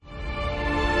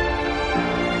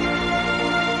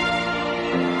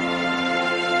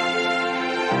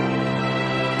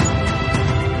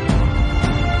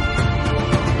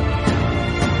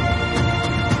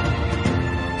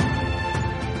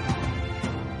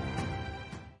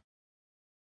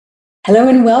Hello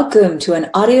and welcome to an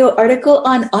audio article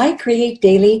on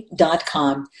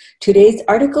iCreateDaily.com. Today's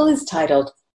article is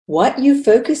titled, What You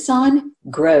Focus On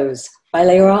Grows by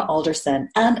Leora Alderson,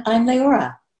 and I'm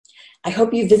Leora. I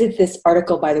hope you visit this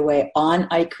article, by the way, on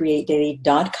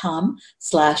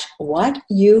iCreateDaily.com/what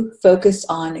you focus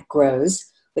on grows,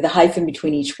 with a hyphen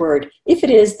between each word, if it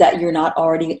is that you're not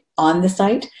already on the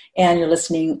site and you're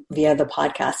listening via the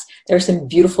podcast. There are some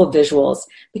beautiful visuals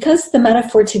because the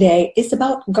metaphor today is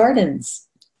about gardens.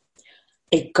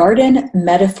 A garden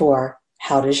metaphor.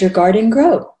 How does your garden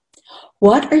grow?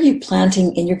 What are you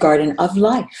planting in your garden of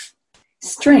life?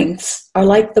 Strengths are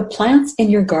like the plants in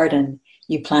your garden.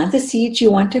 You plant the seeds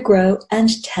you want to grow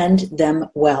and tend them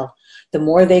well. The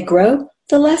more they grow,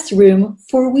 the less room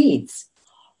for weeds.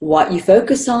 What you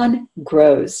focus on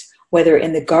grows, whether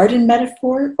in the garden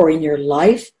metaphor or in your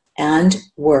life and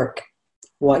work.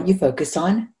 What you focus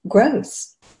on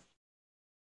grows.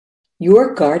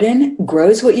 Your garden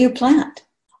grows what you plant.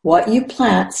 What you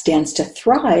plant stands to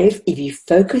thrive if you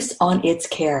focus on its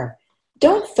care.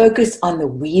 Don't focus on the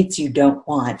weeds you don't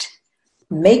want.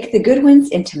 Make the good ones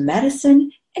into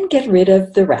medicine and get rid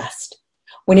of the rest.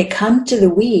 When it comes to the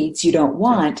weeds you don't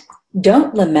want,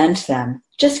 don't lament them.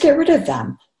 Just get rid of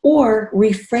them. Or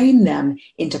reframe them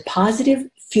into positive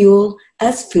fuel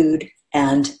as food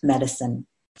and medicine.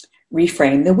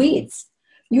 Reframe the weeds.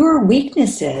 Your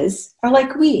weaknesses are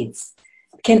like weeds,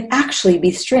 can actually be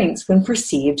strengths when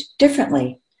perceived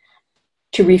differently.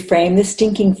 To reframe the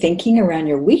stinking thinking around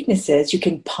your weaknesses, you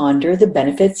can ponder the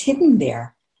benefits hidden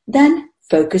there. Then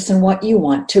focus on what you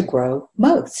want to grow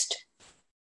most.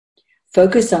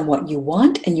 Focus on what you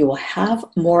want and you will have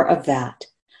more of that.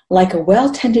 Like a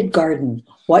well-tended garden,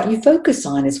 what you focus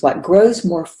on is what grows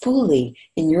more fully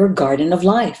in your garden of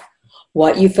life.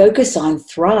 What you focus on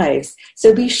thrives,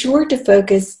 so be sure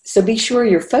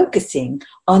you're focusing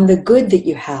on the good that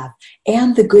you have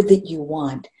and the good that you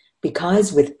want,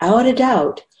 because without a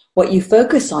doubt, what you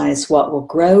focus on is what will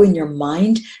grow in your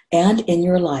mind and in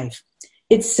your life.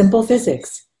 It's simple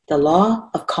physics, the law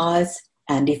of cause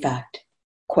and effect.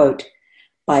 Quote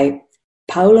by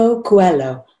Paulo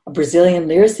Coelho, a Brazilian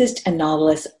lyricist and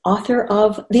novelist, author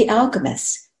of The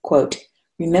Alchemist. Quote,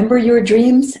 remember your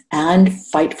dreams and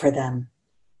fight for them.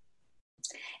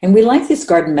 And we like this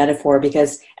garden metaphor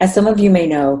because, as some of you may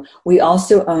know, we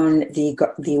also own the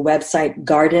website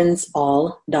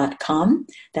gardensall.com.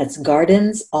 That's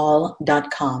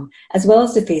gardensall.com, as well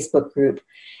as the Facebook group.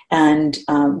 And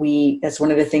that's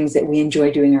one of the things that we enjoy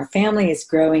doing in our family is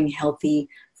growing healthy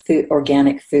food,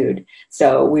 organic food.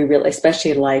 So we really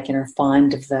especially like and are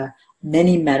fond of the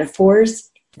many metaphors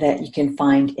that you can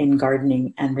find in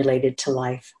gardening and related to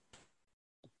life.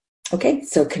 Okay,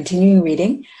 so continuing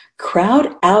reading.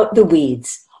 Crowd out the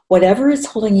weeds. Whatever is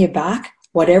holding you back,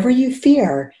 whatever you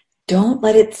fear, don't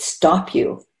let it stop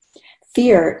you.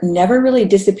 Fear never really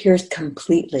disappears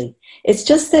completely. It's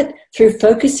just that through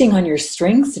focusing on your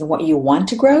strengths and what you want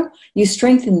to grow, you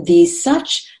strengthen these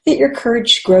such that your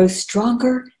courage grows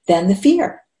stronger than the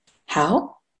fear.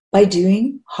 How? By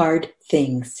doing hard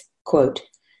things. Quote,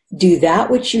 do that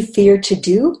which you fear to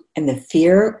do, and the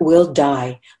fear will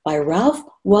die. By Ralph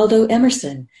Waldo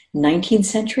Emerson, 19th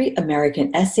century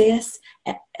American essayist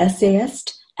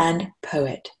and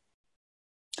poet.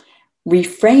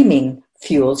 Reframing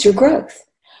fuels your growth.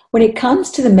 When it comes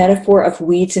to the metaphor of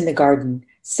weeds in the garden,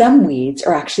 some weeds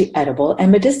are actually edible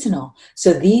and medicinal,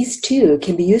 so these too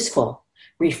can be useful.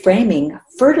 Reframing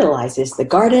fertilizes the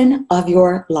garden of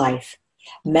your life.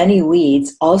 Many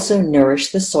weeds also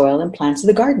nourish the soil and plants of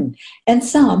the garden, and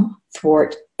some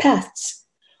thwart pests.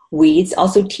 Weeds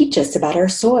also teach us about our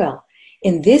soil.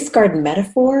 In this garden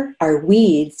metaphor, our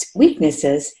weeds'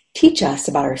 weaknesses teach us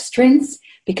about our strengths,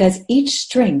 because each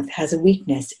strength has a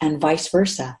weakness and vice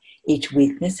versa. Each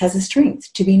weakness has a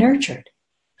strength to be nurtured.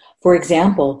 For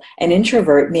example, an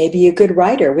introvert may be a good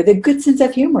writer with a good sense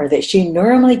of humor that she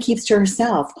normally keeps to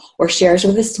herself or shares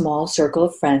with a small circle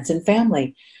of friends and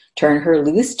family. Turn her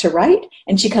loose to write,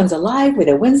 and she comes alive with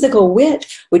a whimsical wit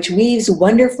which weaves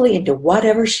wonderfully into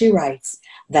whatever she writes.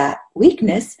 That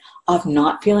weakness of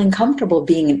not feeling comfortable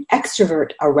being an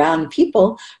extrovert around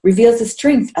people reveals the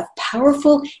strength of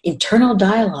powerful internal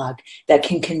dialogue that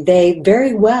can convey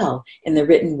very well in the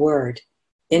written word.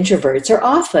 Introverts are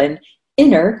often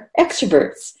inner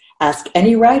extroverts. Ask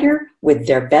any writer with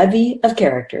their bevy of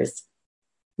characters.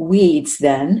 Weeds,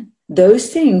 then,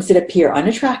 those things that appear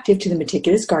unattractive to the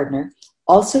meticulous gardener,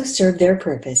 also serve their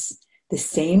purpose. The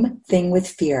same thing with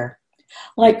fear.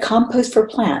 Like compost for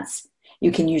plants,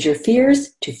 you can use your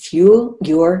fears to fuel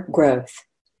your growth.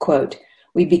 Quote,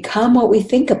 we become what we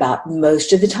think about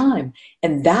most of the time,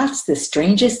 and that's the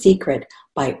strangest secret.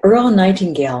 by Earl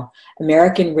Nightingale,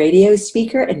 American radio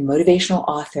speaker and motivational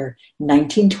author,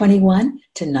 1921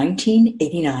 to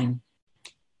 1989.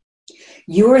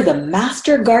 You are the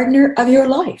master gardener of your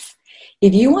life.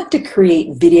 If you want to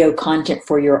create video content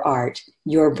for your art,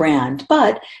 your brand,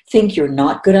 but think you're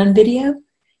not good on video,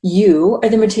 you are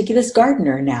the meticulous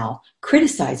gardener now,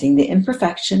 criticizing the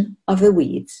imperfection of the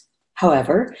weeds.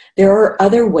 However, there are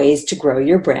other ways to grow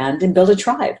your brand and build a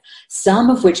tribe, some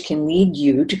of which can lead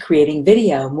you to creating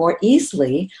video more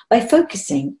easily by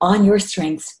focusing on your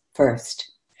strengths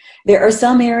first. There are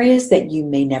some areas that you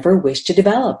may never wish to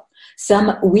develop.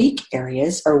 Some weak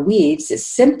areas or weeds that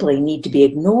simply need to be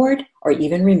ignored or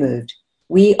even removed.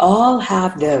 We all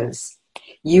have those.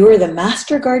 You are the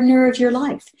master gardener of your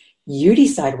life. You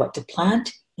decide what to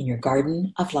plant in your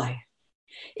garden of life.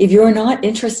 If you are not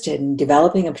interested in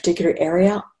developing a particular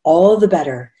area, all the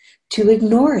better. To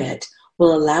ignore it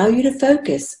will allow you to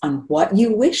focus on what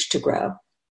you wish to grow.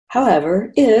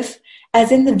 However, if,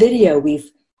 as in the video we've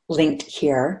linked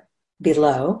here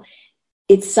below,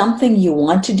 it's something you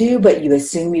want to do but you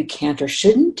assume you can't or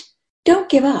shouldn't, don't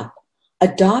give up.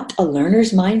 Adopt a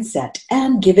learner's mindset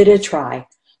and give it a try.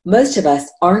 Most of us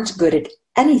aren't good at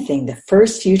anything the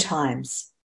first few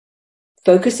times.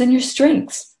 Focus on your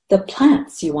strengths, the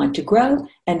plants you want to grow,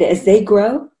 and as they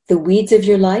grow, the weeds of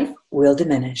your life will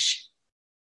diminish.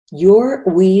 Your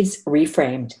weeds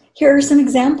reframed. Here are some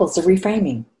examples of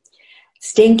reframing.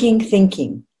 Stinking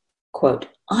thinking. Quote,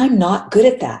 I'm not good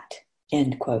at that.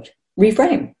 End quote.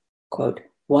 Reframe. Quote,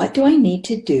 what do I need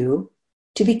to do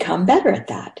to become better at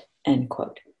that? End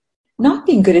quote. Not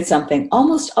being good at something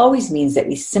almost always means that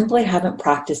we simply haven't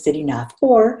practiced it enough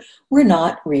or we're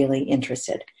not really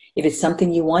interested. If it's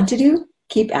something you want to do,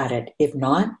 keep at it. If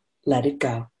not, let it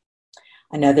go.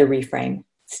 Another reframe.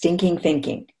 Stinking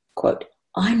thinking. Quote,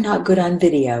 I'm not good on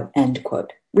video. End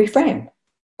quote. Reframe.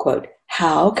 Quote,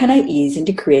 how can I ease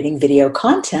into creating video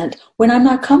content when I'm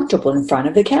not comfortable in front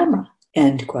of the camera?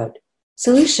 End quote.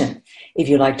 Solution. If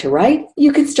you like to write,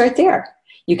 you can start there.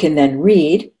 You can then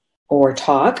read or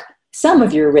talk some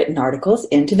of your written articles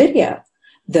into video.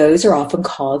 Those are often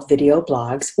called video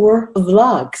blogs or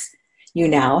vlogs. You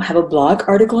now have a blog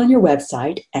article on your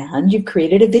website and you've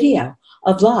created a video,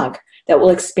 a vlog that will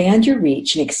expand your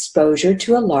reach and exposure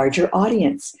to a larger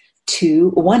audience.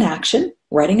 One action,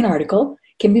 writing an article,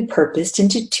 can be purposed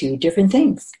into two different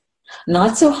things.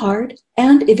 Not so hard,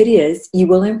 and if it is, you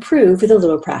will improve with a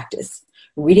little practice.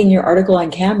 Reading your article on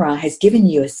camera has given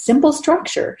you a simple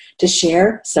structure to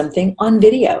share something on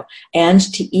video and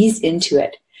to ease into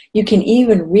it. You can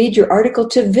even read your article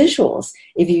to visuals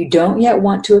if you don't yet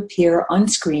want to appear on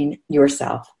screen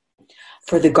yourself.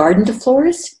 For the garden to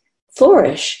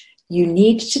flourish, you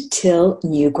need to till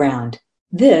new ground.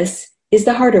 This is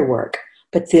the harder work,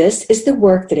 but this is the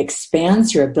work that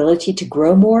expands your ability to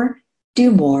grow more,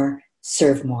 do more,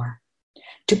 serve more.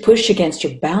 To push against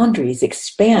your boundaries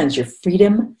expands your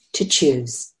freedom to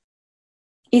choose.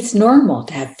 It's normal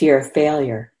to have fear of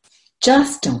failure.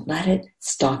 Just don't let it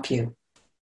stop you.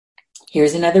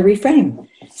 Here's another reframe.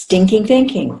 Stinking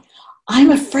thinking.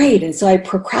 I'm afraid and so I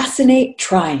procrastinate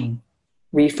trying.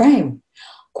 Reframe.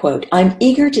 Quote, I'm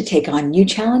eager to take on new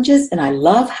challenges and I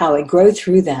love how I grow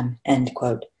through them. End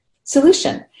quote.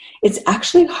 Solution. It's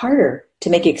actually harder to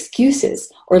make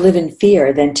excuses or live in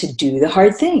fear than to do the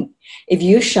hard thing. If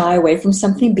you shy away from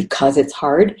something because it's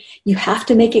hard, you have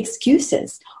to make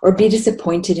excuses or be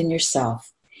disappointed in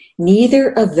yourself.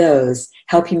 Neither of those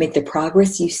help you make the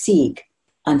progress you seek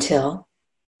until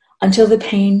the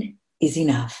pain is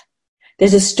enough.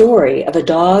 There's a story of a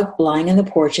dog lying on the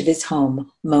porch of his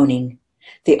home, moaning.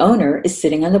 The owner is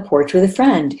sitting on the porch with a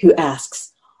friend who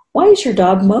asks, why is your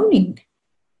dog moaning?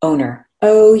 Owner,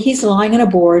 oh, he's lying on a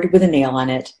board with a nail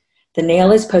on it. The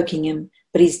nail is poking him,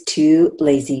 but he's too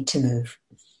lazy to move.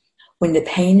 When the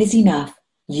pain is enough,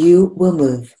 you will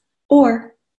move,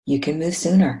 or you can move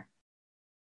sooner.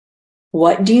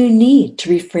 What do you need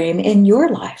to reframe in your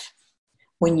life?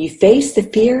 When you face the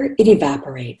fear, it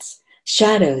evaporates.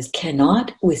 Shadows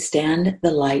cannot withstand the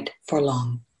light for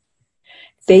long.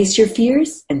 Face your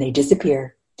fears and they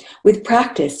disappear. With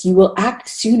practice, you will act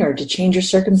sooner to change your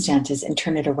circumstances and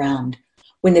turn it around.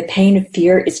 When the pain of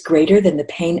fear is greater than the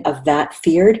pain of that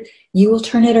feared, you will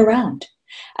turn it around.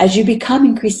 As you become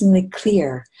increasingly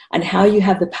clear on how you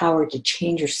have the power to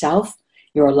change yourself,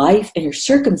 your life, and your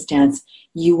circumstance,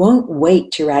 you won't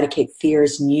wait to eradicate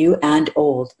fears new and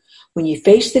old. When you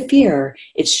face the fear,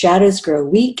 its shadows grow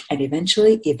weak and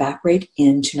eventually evaporate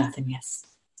into nothingness.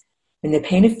 When the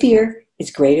pain of fear is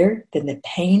greater than the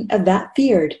pain of that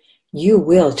feared, you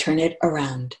will turn it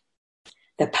around.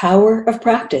 The power of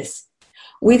practice.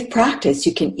 With practice,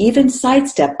 you can even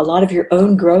sidestep a lot of your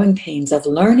own growing pains of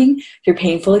learning through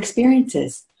painful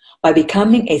experiences. By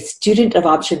becoming a student of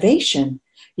observation,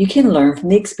 you can learn from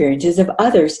the experiences of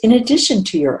others in addition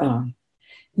to your own.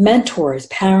 Mentors,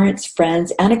 parents,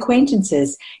 friends, and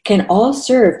acquaintances can all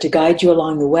serve to guide you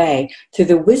along the way through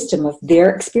the wisdom of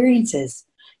their experiences.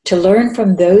 To learn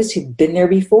from those who've been there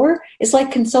before is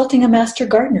like consulting a master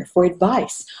gardener for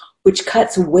advice, which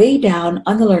cuts way down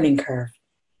on the learning curve.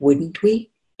 Wouldn't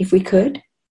we, if we could?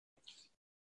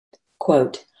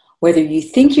 Quote, "Whether you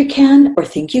think you can or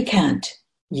think you can't,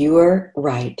 you're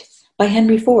right." By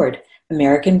Henry Ford,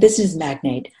 American business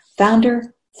magnate,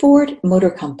 founder, Ford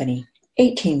Motor Company,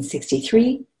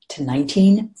 1863 to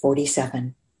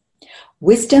 1947.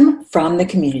 Wisdom from the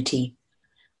community.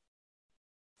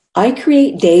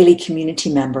 iCreate Daily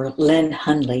community member Lynn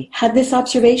Hundley had this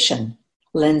observation.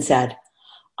 Lynn said,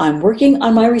 "I'm working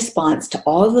on my response to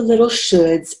all the little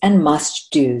shoulds and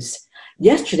must-dos.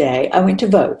 Yesterday, I went to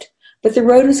vote, but the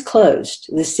road was closed.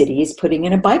 The city is putting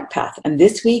in a bike path, and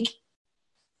this week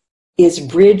is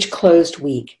bridge closed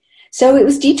week. So it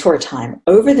was detour time,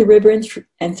 over the river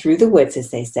and through the woods,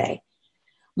 as they say."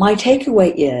 My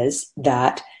takeaway is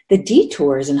that the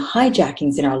detours and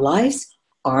hijackings in our lives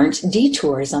aren't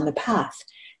detours on the path.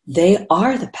 They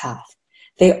are the path.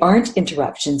 They aren't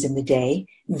interruptions in the day.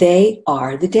 They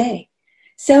are the day.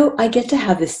 So I get to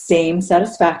have the same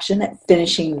satisfaction at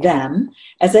finishing them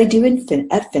as I do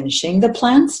at finishing the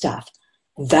planned stuff.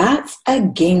 That's a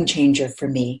game changer for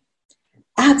me.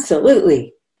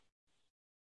 Absolutely.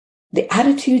 The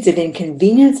attitudes of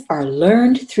inconvenience are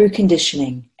learned through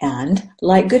conditioning, and,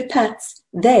 like good pets,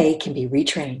 they can be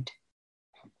retrained.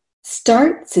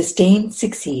 Start, sustain,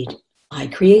 succeed.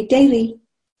 iCreate Daily.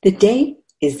 The day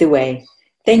is the way.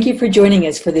 Thank you for joining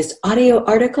us for this audio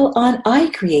article on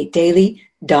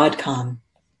iCreateDaily.com.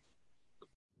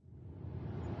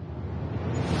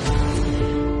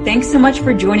 Thanks so much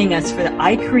for joining us for the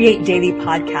iCreate Daily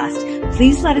podcast.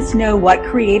 Please let us know what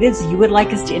creatives you would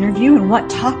like us to interview and what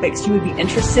topics you would be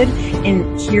interested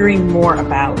in hearing more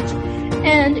about.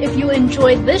 And if you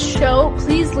enjoyed this show,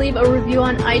 please leave a review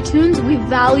on iTunes. We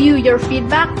value your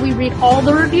feedback. We read all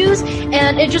the reviews,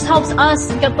 and it just helps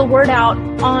us get the word out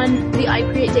on the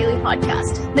iCreate Daily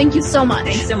podcast. Thank you so much.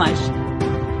 Thanks so much.